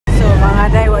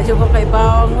medyo ko kay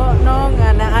Baongo, no?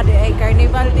 Nga na ay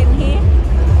Carnival din hi.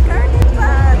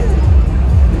 Carnival!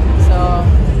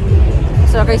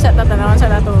 So kaysa tatanawin sa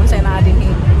nato sa na din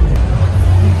hi.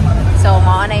 So,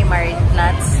 mao na yung Marine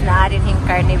Flats na din hing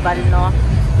Carnival, no?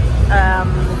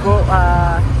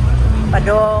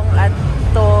 Padong at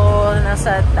to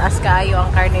nasa taas kayo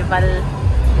ang Carnival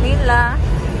nila.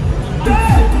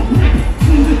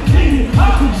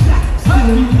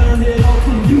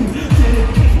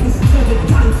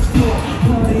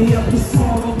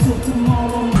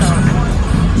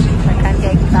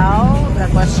 Nagkangkay tao,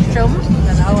 nag-costume,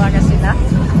 nanawa ka sila.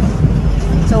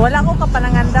 So wala ko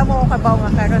kapananganda mo kabaw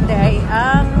nga karon di ay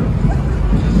ang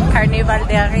Carnival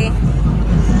dere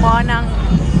mo nang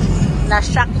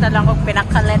na-shock na lang kung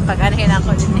pinakalit pag anhin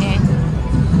ako din eh.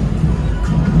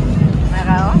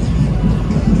 Mara o?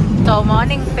 So,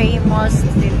 morning famous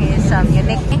din eh sa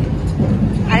Munich.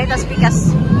 Ano ito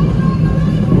speakers?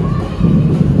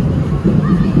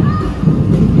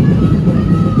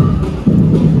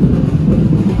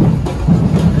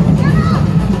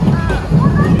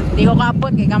 Hindi ko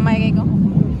kapot kay kamay kay ko.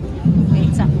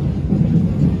 Wait sa.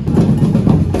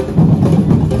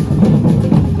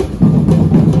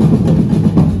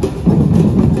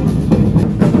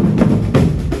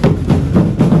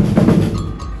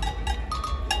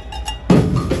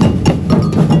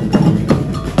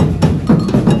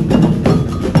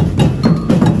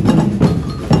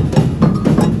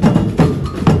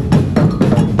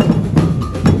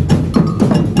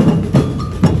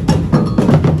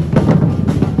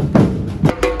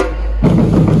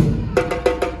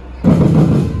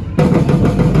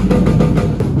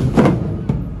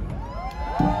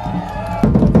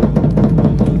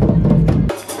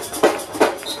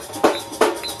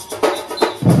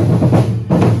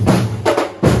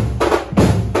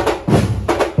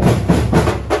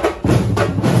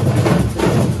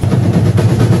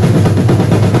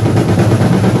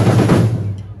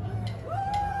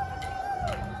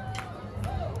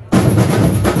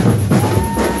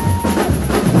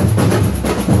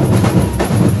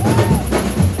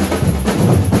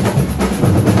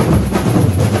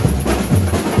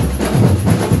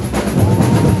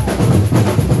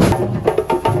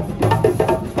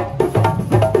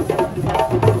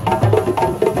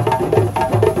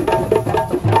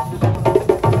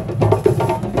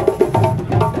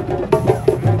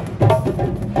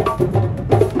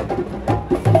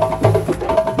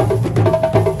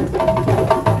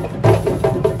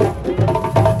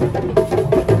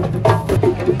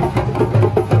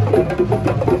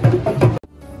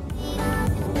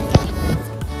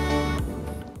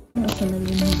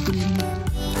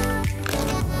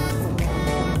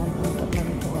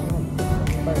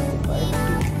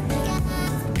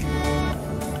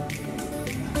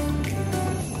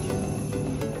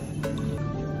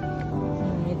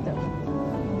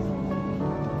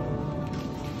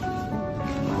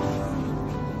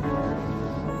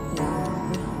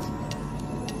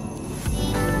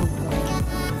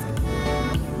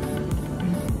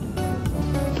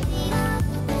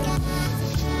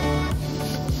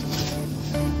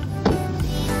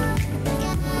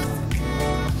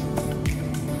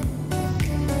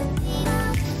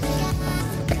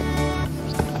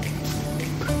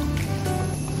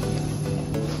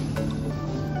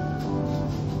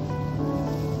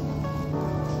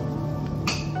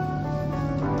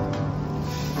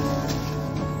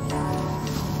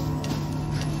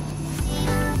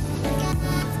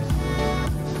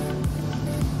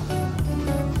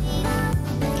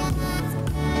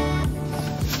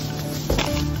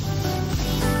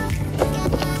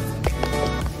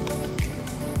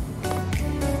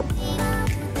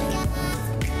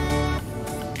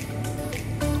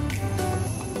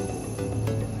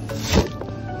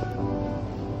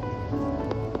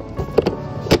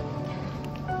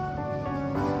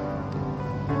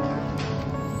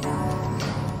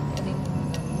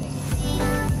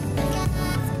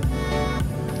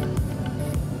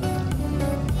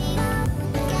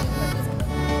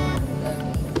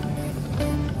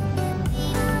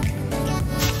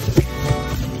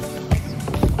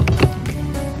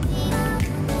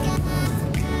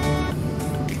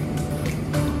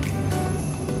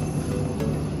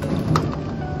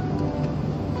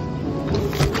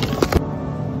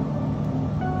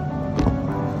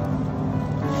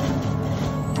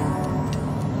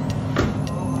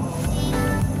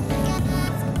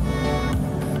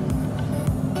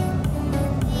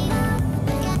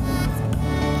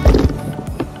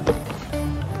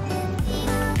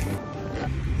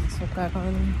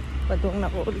 karon padung na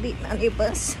ko uli na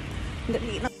ibas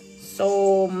dali na.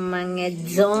 So mga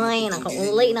joy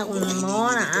nakauli na ko mo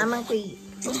na amang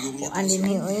Kuan din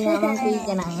hiyo. Uy, naman kuy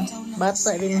ka ng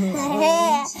bata din hiyo.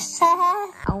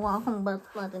 Awa akong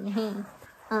bata din hiyo.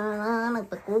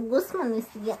 Nagpagkugos man ni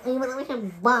siya. Ay, marami siya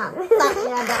bata.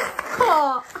 Yada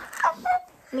ko.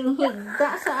 Ninghigda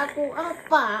sa ako ang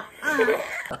pa.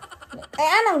 Ay,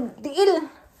 anong tiil?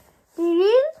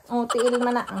 Tiil? Oh, tiil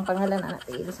man na. Ang pangalan na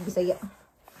tiil sa Bisaya.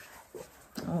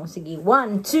 Oh, sige.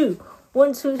 1, 2.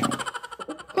 1, 2.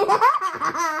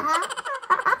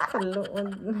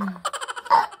 Kalood.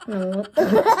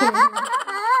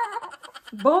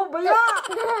 Bobaya!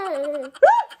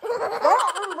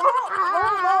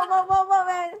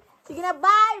 Sige na,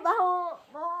 bye! Baho!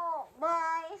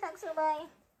 Bye! Sakso, bye!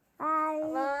 Bye!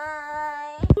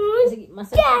 Bye! Sige,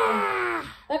 masaya ako.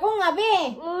 Ako nga,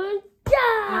 be!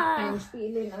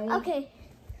 Okay.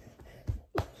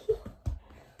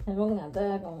 Ako nga,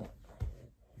 ako.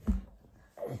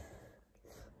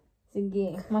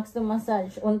 Sige, max to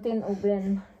massage. Untin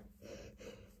open.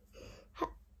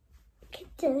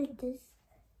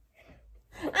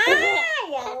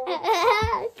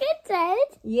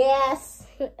 Yes.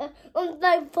 Und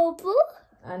dein Popo?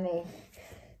 Ane.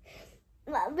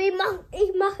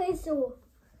 Ich mache es so.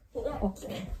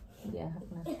 Okay. Ja,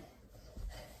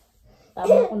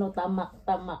 tamak ko no, tamak.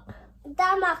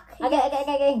 Damak.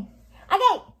 Okay.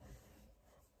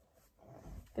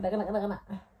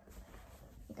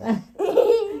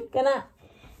 Kana.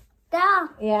 Da.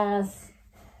 Yes.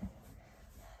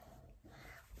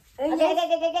 Okay.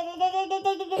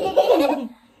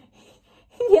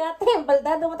 Yate,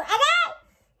 baldado mo to. Agay!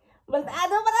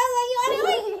 Baldado mo to sa iyo.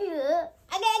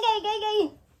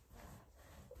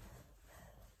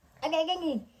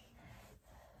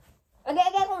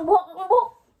 Agay, kung buhok.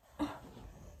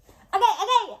 Agay.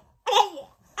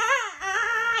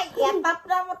 Yatap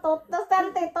na mo, tot na.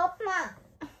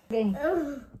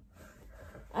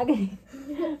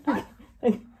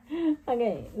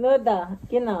 Agay, noda,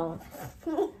 kinaw.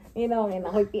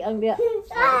 Ako'y piang dia.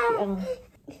 Piang.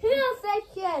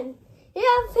 Hörfällchen.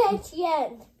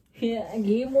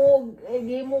 Gimog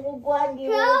ko kuhan,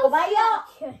 gimog kabayo.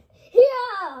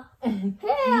 Hier.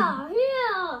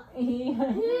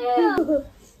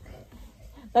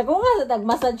 Tako nga sa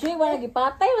tag-massage yung wala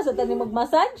gipatay, masa tani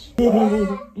mag-massage.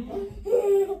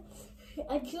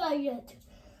 I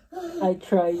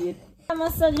try it.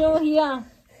 Massage yo hiya.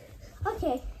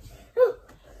 Okay.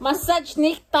 Massage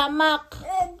ni tamak.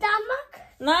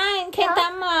 Damak? Nein, kein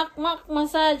tamak. Mak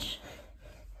massage.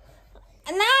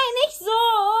 Nein, nicht so.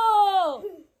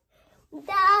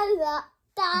 Dala.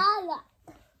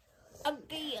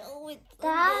 Okay, wait.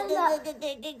 Dala.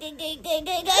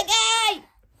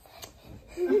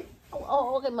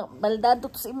 Oh, okay, baldado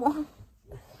to si mo.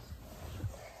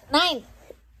 Nein.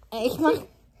 Ich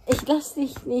lass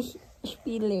dich nicht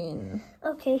spielen.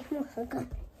 Okay, ich mache gerade.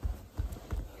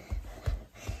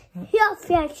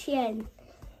 Hörfällchen.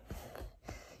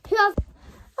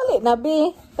 Ali,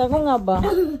 nabi. Tako nga ba?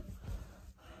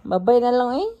 Babay na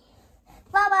lang eh.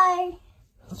 Bye-bye.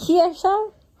 Here,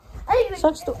 siya.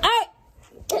 Sagst du. Ay!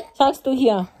 Sagst du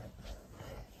hier.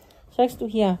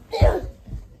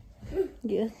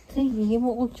 Hindi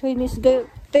mo kong Chinese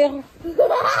garter.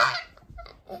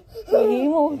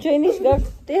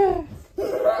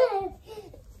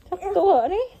 Sakto ka,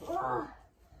 ni?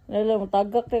 Lala mo,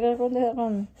 tagak ko na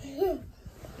kan.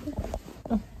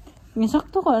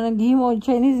 Sakto ka, naghihi mo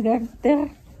Chinese garter.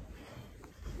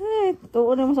 Ay,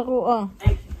 tuon na mo sa kuha.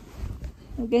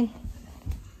 Okay.